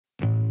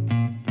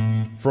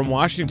From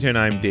Washington,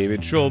 I'm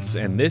David Schultz,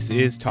 and this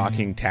is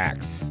Talking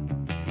Tax.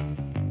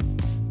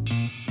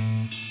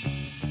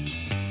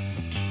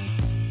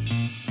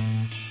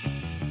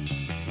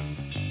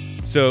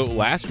 So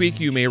last week,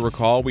 you may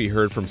recall, we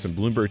heard from some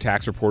Bloomberg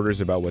tax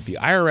reporters about what the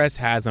IRS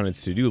has on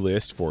its to-do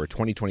list for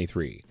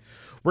 2023.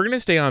 We're going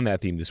to stay on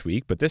that theme this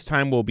week, but this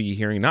time we'll be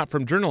hearing not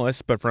from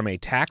journalists, but from a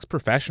tax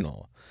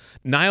professional.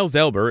 Niles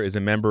Elber is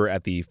a member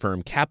at the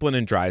firm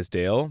Kaplan &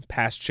 Drysdale,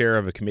 past chair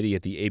of a committee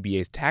at the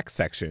ABA's tax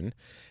section,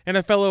 and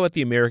a fellow at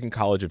the American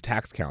College of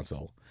Tax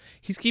Counsel.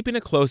 He's keeping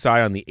a close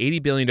eye on the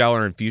 $80 billion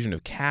infusion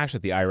of cash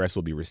that the IRS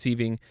will be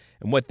receiving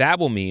and what that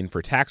will mean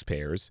for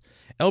taxpayers.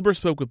 Elber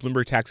spoke with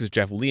Bloomberg Tax's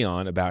Jeff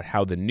Leon about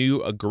how the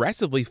new,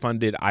 aggressively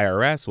funded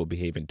IRS will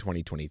behave in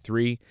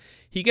 2023.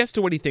 He gets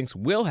to what he thinks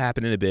will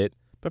happen in a bit,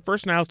 but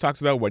first Niles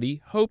talks about what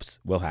he hopes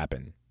will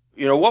happen.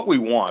 What we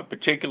want,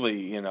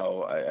 particularly,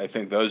 I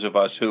think those of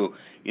us who,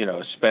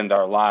 spend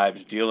our lives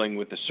dealing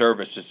with the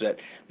service, is that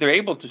they're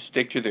able to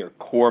stick to their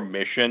core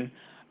mission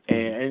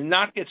and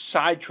not get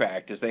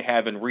sidetracked as they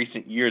have in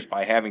recent years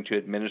by having to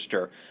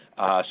administer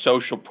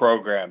social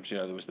programs.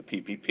 There was the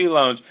PPP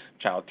loans,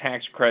 child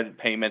tax credit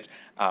payments,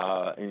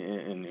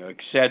 and et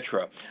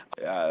cetera.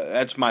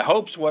 That's my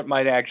hopes, what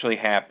might actually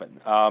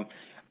happen.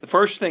 The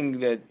first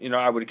thing that,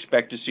 I would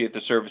expect to see at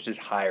the service is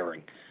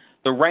hiring.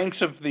 The ranks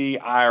of the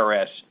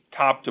IRS,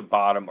 top to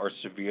bottom, are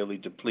severely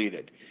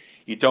depleted.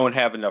 You don't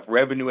have enough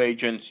revenue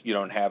agents. You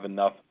don't have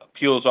enough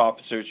appeals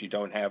officers. You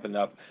don't have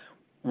enough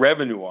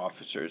revenue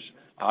officers.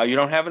 You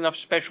don't have enough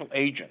special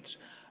agents.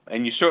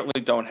 And you certainly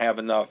don't have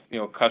enough,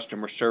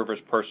 customer service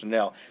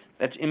personnel.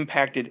 That's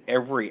impacted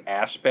every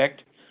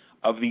aspect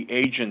of the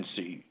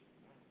agency.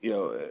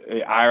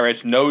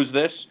 IRS knows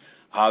this.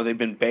 They've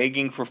been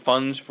begging for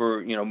funds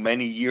for,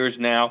 many years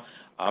now.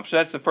 So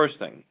that's the first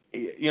thing.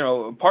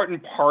 Part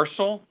and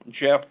parcel,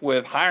 Jeff,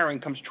 with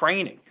hiring comes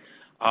training.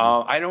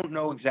 I don't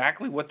know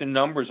exactly what the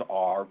numbers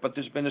are, but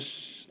there's been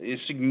a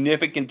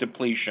significant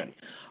depletion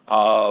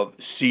of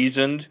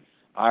seasoned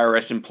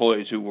IRS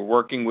employees who were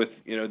working with,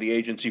 the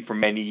agency for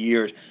many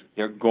years.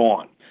 They're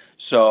gone.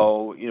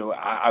 So,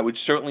 I would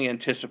certainly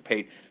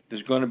anticipate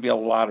there's going to be a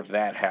lot of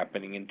that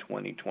happening in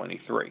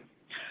 2023.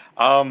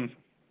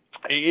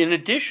 In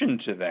addition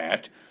to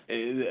that,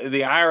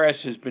 the IRS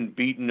has been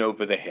beaten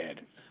over the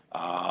head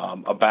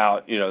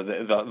about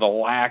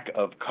the lack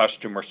of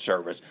customer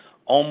service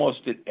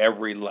almost at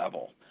every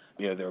level.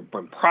 There have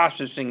been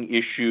processing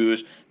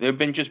issues. There have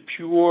been just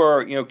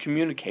pure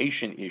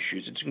communication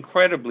issues. It's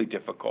incredibly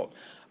difficult,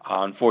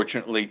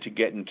 unfortunately, to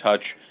get in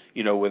touch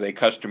with a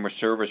customer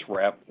service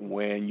rep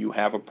when you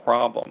have a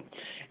problem.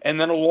 And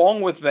then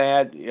along with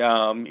that,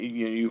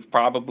 you've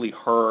probably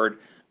heard,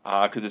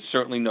 because it's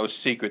certainly no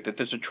secret, that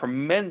there's a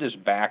tremendous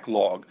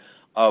backlog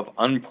of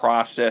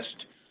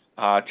unprocessed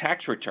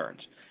tax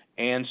returns.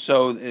 And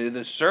so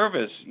the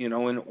service, in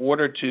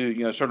order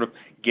to, sort of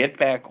get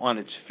back on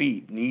its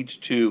feet, needs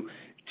to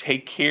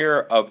take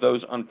care of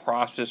those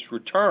unprocessed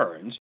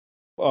returns.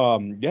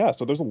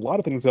 So there's a lot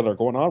of things that are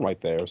going on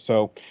right there.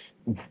 So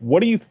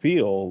what do you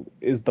feel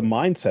is the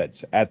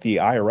mindset at the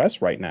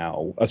IRS right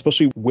now,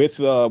 especially with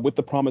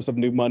the promise of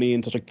new money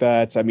and such like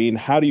that? I mean,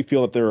 how do you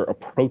feel that they're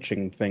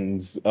approaching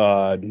things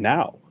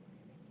now?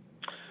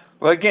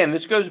 Well, again,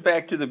 this goes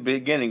back to the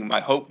beginning,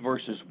 my hope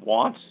versus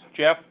wants,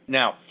 Jeff.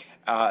 Now,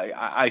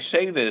 I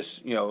say this,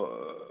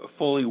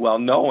 fully well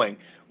knowing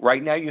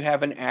right now you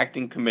have an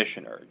acting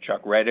commissioner,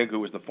 Chuck Reddick, who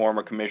was the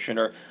former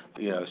commissioner,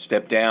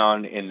 stepped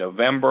down in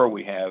November.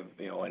 We have,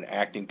 an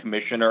acting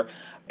commissioner.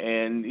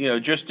 And,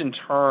 just in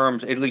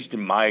terms, at least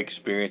in my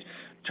experience,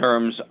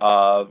 terms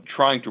of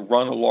trying to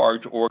run a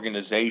large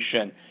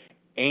organization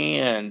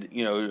and,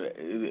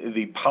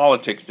 the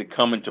politics that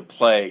come into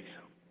play,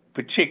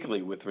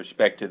 particularly with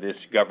respect to this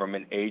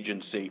government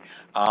agency,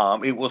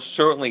 it will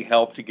certainly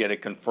help to get a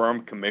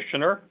confirmed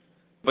commissioner.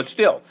 But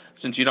still,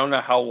 since you don't know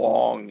how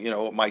long,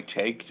 it might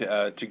take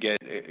to get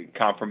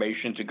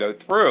confirmation to go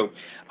through,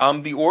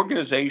 the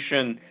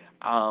organization,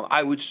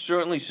 I would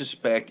certainly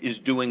suspect, is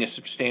doing a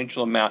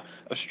substantial amount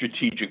of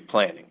strategic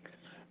planning.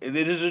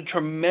 It is a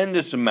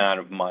tremendous amount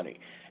of money,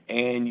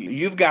 and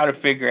you've got to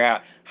figure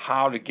out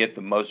how to get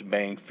the most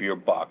bang for your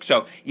buck.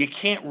 So you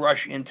can't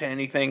rush into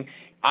anything.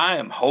 I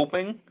am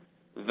hoping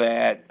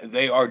that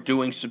they are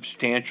doing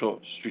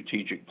substantial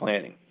strategic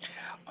planning.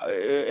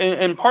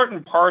 And part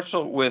and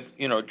parcel with,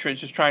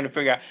 just trying to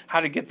figure out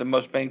how to get the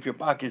most bang for your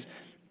buck is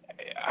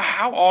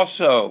how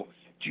also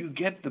do you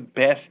get the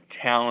best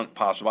talent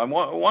possible?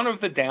 One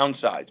of the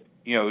downsides,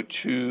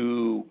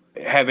 to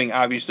having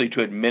obviously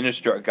to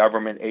administer a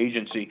government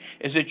agency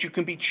is that you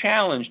can be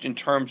challenged in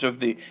terms of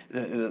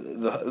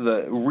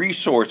the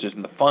resources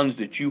and the funds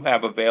that you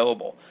have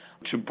available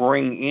to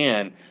bring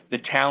in the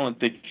talent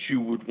that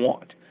you would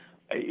want.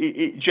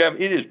 Jeff,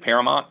 it is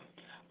paramount.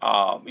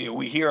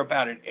 We hear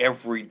about it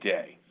every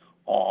day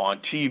on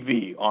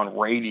TV, on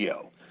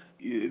radio.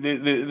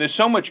 There's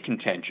so much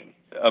contention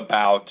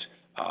about,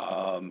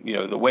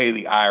 the way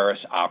the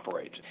IRS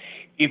operates.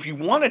 If you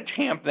want to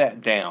tamp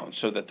that down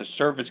so that the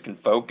service can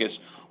focus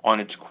on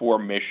its core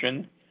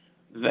mission,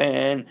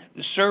 then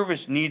the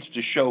service needs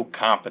to show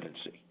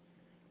competency.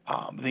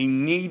 They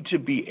need to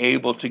be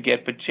able to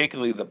get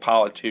particularly the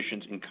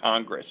politicians in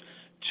Congress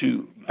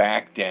to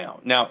back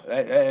down. Now,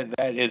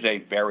 that is a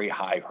very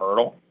high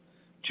hurdle,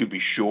 to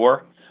be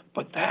sure,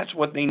 but that's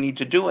what they need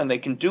to do, and they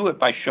can do it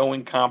by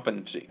showing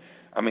competency.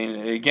 I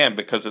mean, again,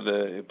 because of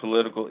the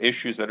political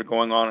issues that are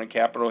going on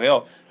Capitol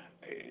Hill,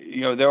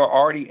 there are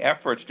already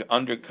efforts to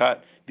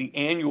undercut the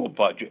annual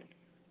budget.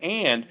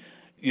 And,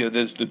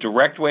 there's the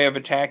direct way of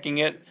attacking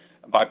it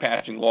by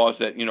passing laws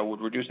that,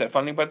 would reduce that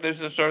funding, but there's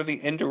sort of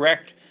the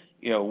indirect,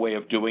 way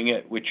of doing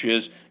it, which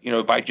is,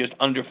 by just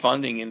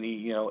underfunding in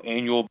the,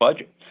 annual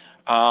budget.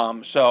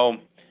 So,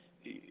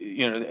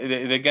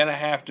 they're going to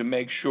have to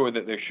make sure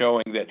that they're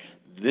showing that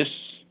this,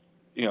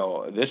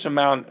 this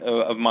amount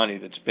of money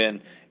that's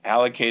been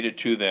allocated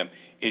to them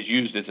is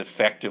used as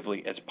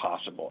effectively as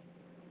possible.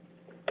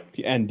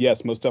 And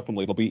yes, most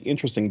definitely, it'll be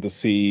interesting to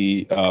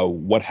see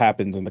what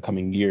happens in the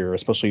coming year,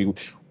 especially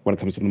when it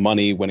comes to the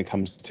money, when it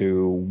comes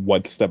to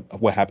what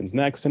happens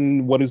next,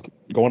 and what is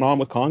going on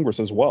with Congress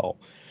as well.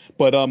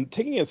 But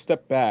taking a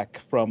step back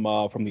from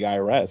the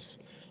IRS,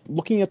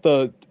 looking at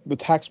the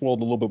tax world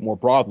a little bit more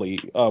broadly,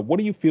 what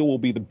do you feel will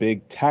be the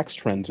big tax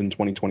trends in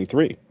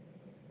 2023?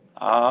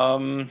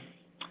 I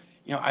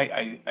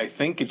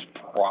think it's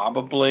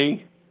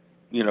probably,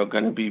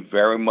 going to be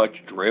very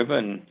much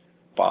driven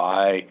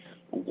by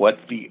what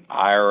the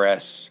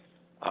IRS,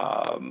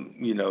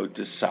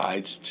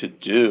 decides to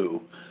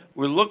do.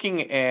 We're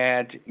looking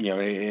at,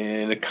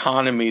 an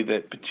economy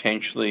that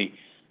potentially,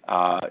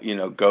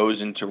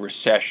 goes into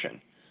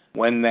recession.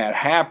 When that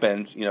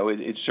happens,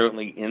 it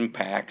certainly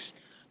impacts,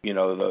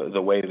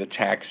 the way the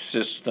tax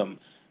system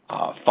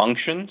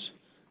functions.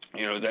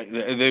 There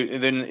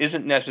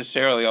isn't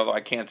necessarily, although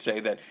I can't say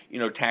that,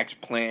 tax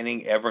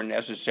planning ever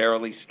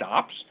necessarily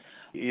stops.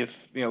 If,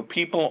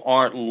 people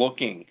aren't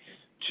looking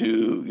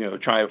to,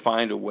 try to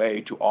find a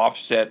way to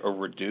offset or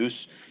reduce,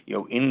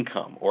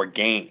 income or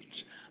gains,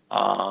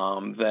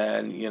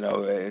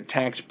 then,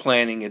 tax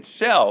planning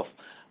itself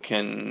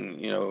can,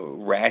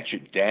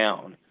 ratchet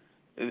down.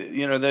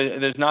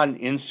 There's not an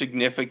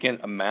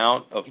insignificant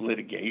amount of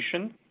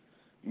litigation,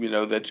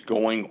 that's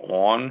going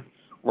on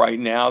right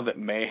now that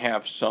may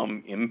have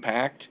some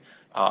impact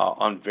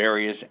on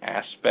various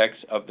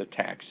aspects of the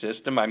tax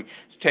system.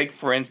 Take,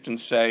 for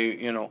instance, say,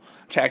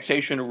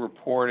 taxation and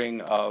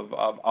reporting of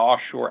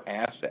offshore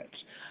assets.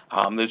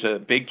 There's a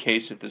big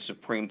case at the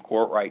Supreme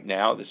Court right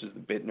now. This is the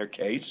Bittner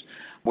case,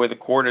 where the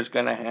court is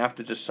going to have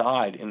to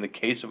decide in the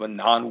case of a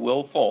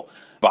non-willful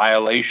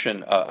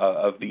violation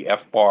of the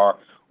FBAR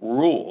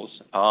rules,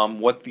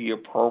 what the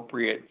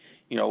appropriate,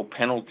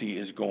 penalty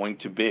is going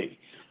to be.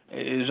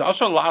 There's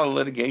also a lot of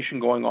litigation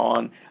going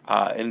on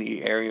in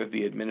the area of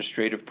the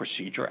Administrative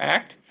Procedure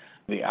Act.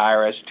 The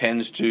IRS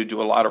tends to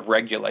do a lot of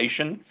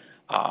regulation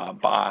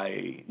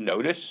by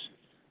notice,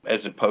 as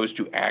opposed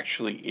to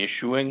actually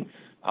issuing,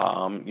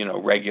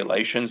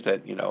 regulations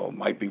that,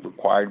 might be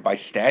required by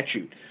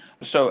statute.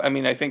 So,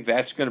 I think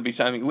that's going to be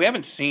something we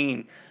haven't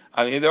seen.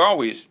 There are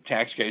always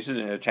tax cases,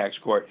 and the tax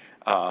court,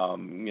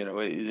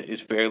 is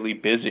fairly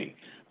busy.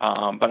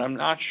 But I'm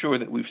not sure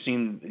that we've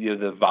seen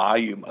the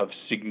volume of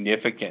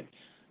significant,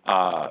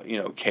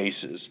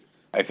 cases.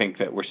 I think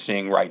that we're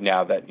seeing right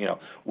now that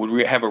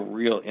would have a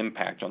real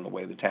impact on the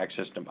way the tax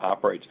system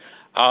operates.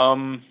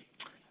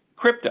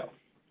 Crypto,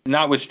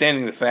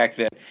 notwithstanding the fact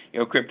that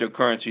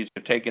cryptocurrencies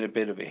have taken a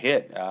bit of a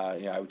hit,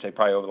 I would say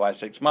probably over the last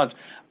 6 months,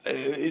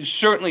 it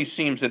certainly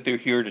seems that they're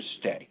here to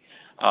stay.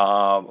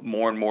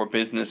 More and more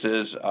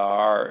businesses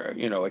are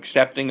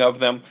accepting of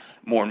them.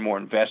 More and more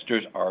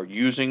investors are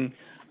using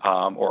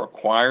or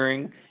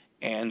acquiring.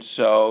 And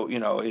so,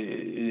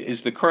 is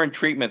the current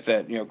treatment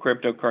that,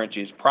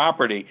 cryptocurrency is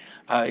property,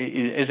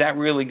 is that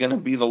really going to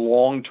be the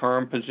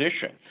long-term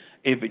position?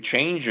 If it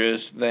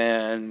changes,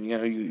 then,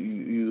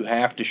 you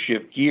have to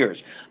shift gears.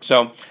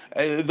 So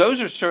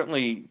those are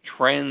certainly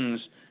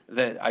trends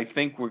that I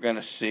think we're going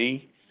to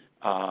see,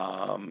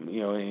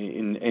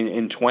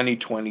 in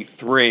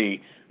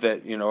 2023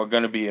 that, are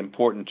going to be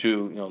important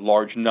to,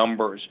 large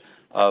numbers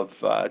of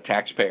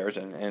taxpayers,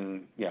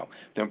 and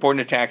they're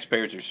important to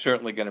taxpayers. They're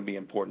certainly going to be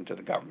important to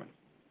the government.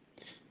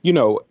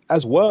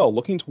 As well,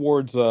 looking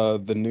towards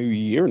the new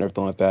year and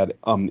everything like that,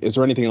 is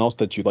there anything else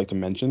that you'd like to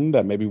mention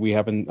that maybe we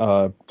haven't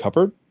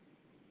covered?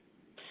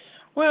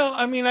 Well,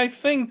 I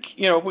think,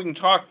 if we can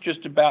talk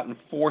just about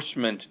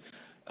enforcement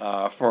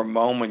for a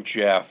moment,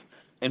 Jeff.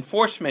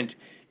 Enforcement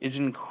is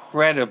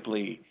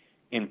incredibly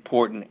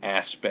important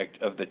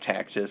aspect of the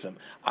tax system.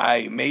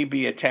 I may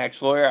be a tax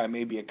lawyer, I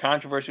may be a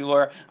controversy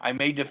lawyer, I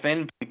may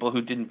defend people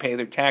who didn't pay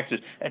their taxes.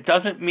 It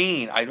doesn't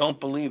mean I don't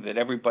believe that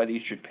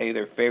everybody should pay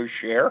their fair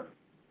share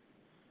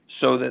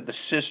so that the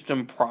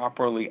system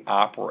properly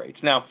operates.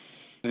 Now,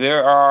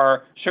 there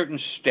are certain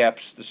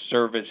steps the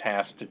service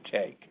has to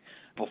take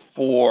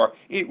before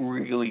it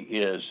really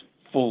is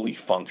fully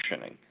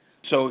functioning.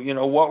 So,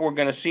 what we're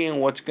going to see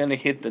and what's going to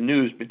hit the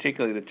news,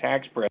 particularly the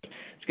tax press,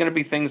 it's going to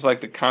be things like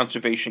the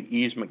conservation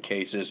easement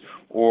cases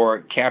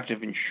or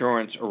captive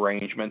insurance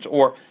arrangements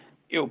or,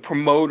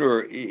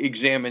 promoter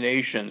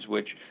examinations,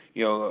 which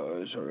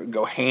sort of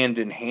go hand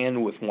in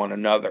hand with one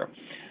another.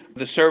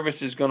 The service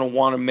is going to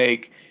want to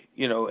make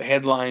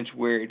headlines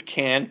where it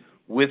can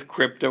with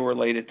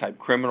crypto-related type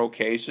criminal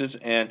cases,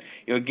 and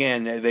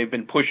again, they've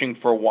been pushing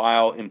for a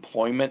while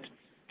employment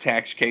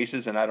tax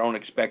cases, and I don't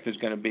expect there's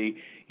going to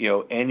be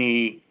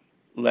any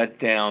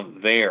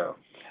letdown there.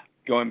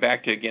 Going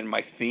back to again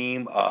my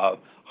theme of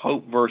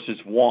hope versus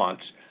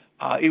wants,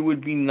 it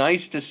would be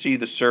nice to see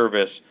the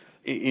service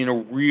in a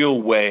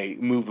real way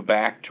move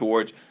back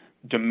towards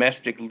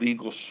domestic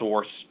legal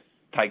source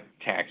type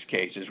tax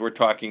cases. We're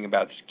talking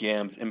about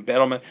scams,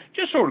 embezzlement,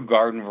 just sort of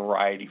garden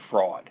variety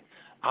fraud,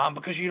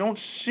 because you don't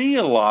see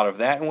a lot of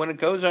that, and when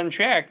it goes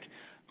unchecked,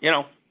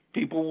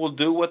 people will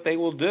do what they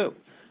will do.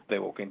 They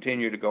will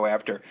continue to go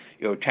after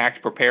tax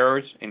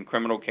preparers in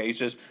criminal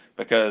cases,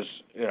 because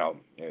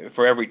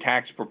for every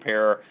tax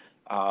preparer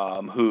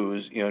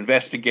who's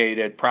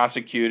investigated,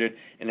 prosecuted,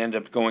 and ends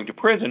up going to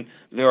prison,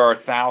 there are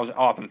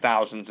often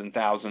thousands and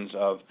thousands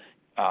of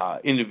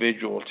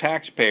individual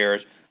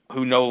taxpayers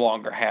who no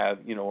longer have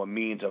a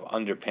means of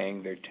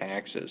underpaying their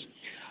taxes.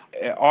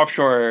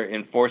 Offshore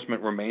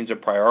enforcement remains a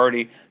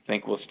priority. I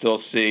think we'll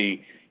still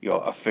see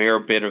a fair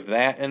bit of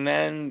that, and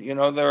then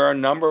there are a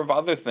number of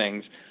other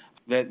things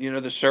that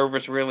the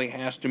service really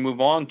has to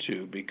move on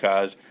to,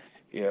 because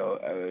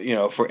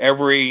for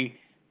every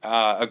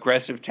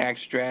aggressive tax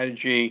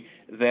strategy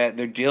that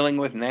they're dealing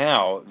with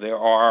now, there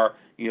are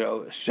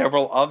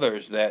several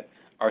others that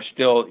are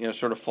still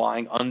sort of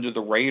flying under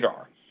the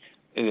radar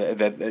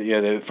that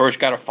they first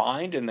got to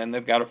find, and then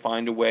they've got to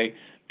find a way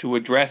to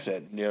address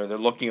it. They're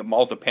looking at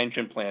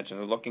multi-pension plans, and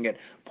they're looking at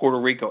Puerto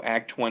Rico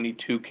Act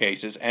 22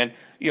 cases, and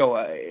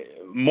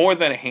more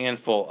than a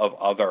handful of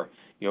other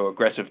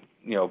aggressive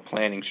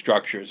planning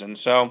structures. And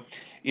so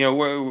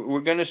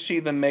we're going to see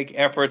them make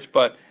efforts,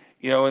 but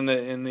in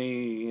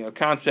the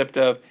concept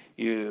of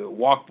you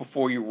walk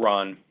before you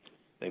run,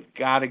 they've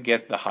got to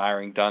get the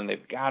hiring done,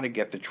 they've got to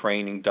get the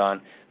training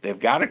done, they've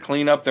got to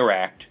clean up their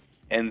act,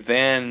 and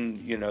then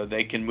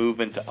they can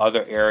move into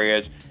other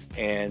areas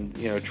and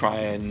try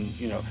and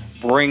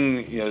bring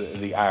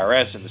the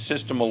IRS and the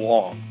system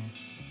along.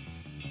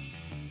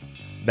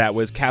 That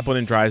was Kaplan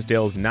and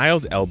Drysdale's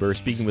Niles Elber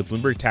speaking with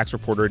Bloomberg tax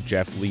reporter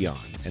Jeff Leon.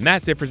 And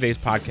that's it for today's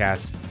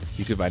podcast.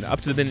 You can find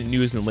up-to-the-minute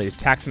news and the latest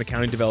tax and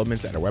accounting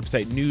developments at our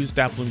website,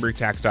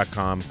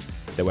 news.bloombergtax.com.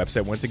 That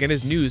website, once again,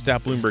 is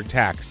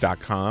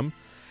news.bloombergtax.com.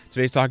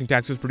 Today's Talking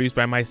Tax was produced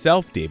by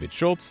myself, David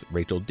Schultz.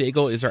 Rachel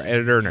Daigle is our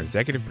editor, and our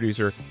executive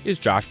producer is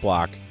Josh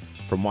Block.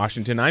 From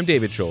Washington, I'm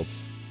David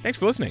Schultz. Thanks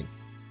for listening.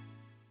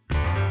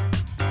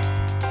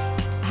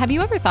 Have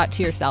you ever thought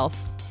to yourself,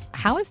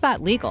 how is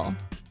that legal?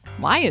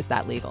 Why is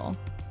that legal?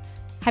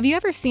 Have you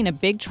ever seen a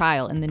big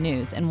trial in the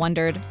news and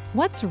wondered,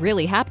 what's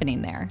really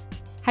happening there?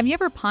 Have you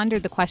ever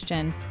pondered the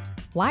question,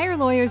 why are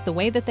lawyers the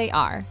way that they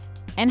are?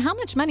 And how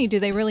much money do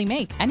they really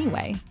make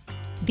anyway?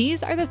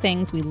 These are the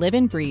things we live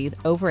and breathe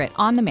over at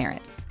On the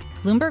Merits,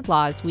 Bloomberg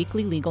Law's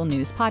weekly legal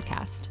news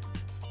podcast.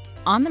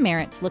 On the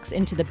Merits looks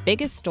into the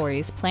biggest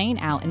stories playing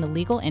out in the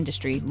legal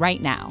industry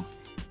right now,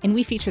 and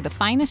we feature the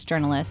finest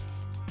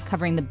journalists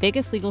covering the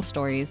biggest legal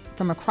stories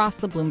from across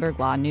the Bloomberg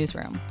Law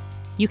newsroom.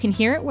 You can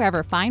hear it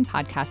wherever fine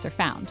podcasts are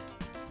found.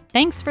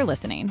 Thanks for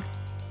listening.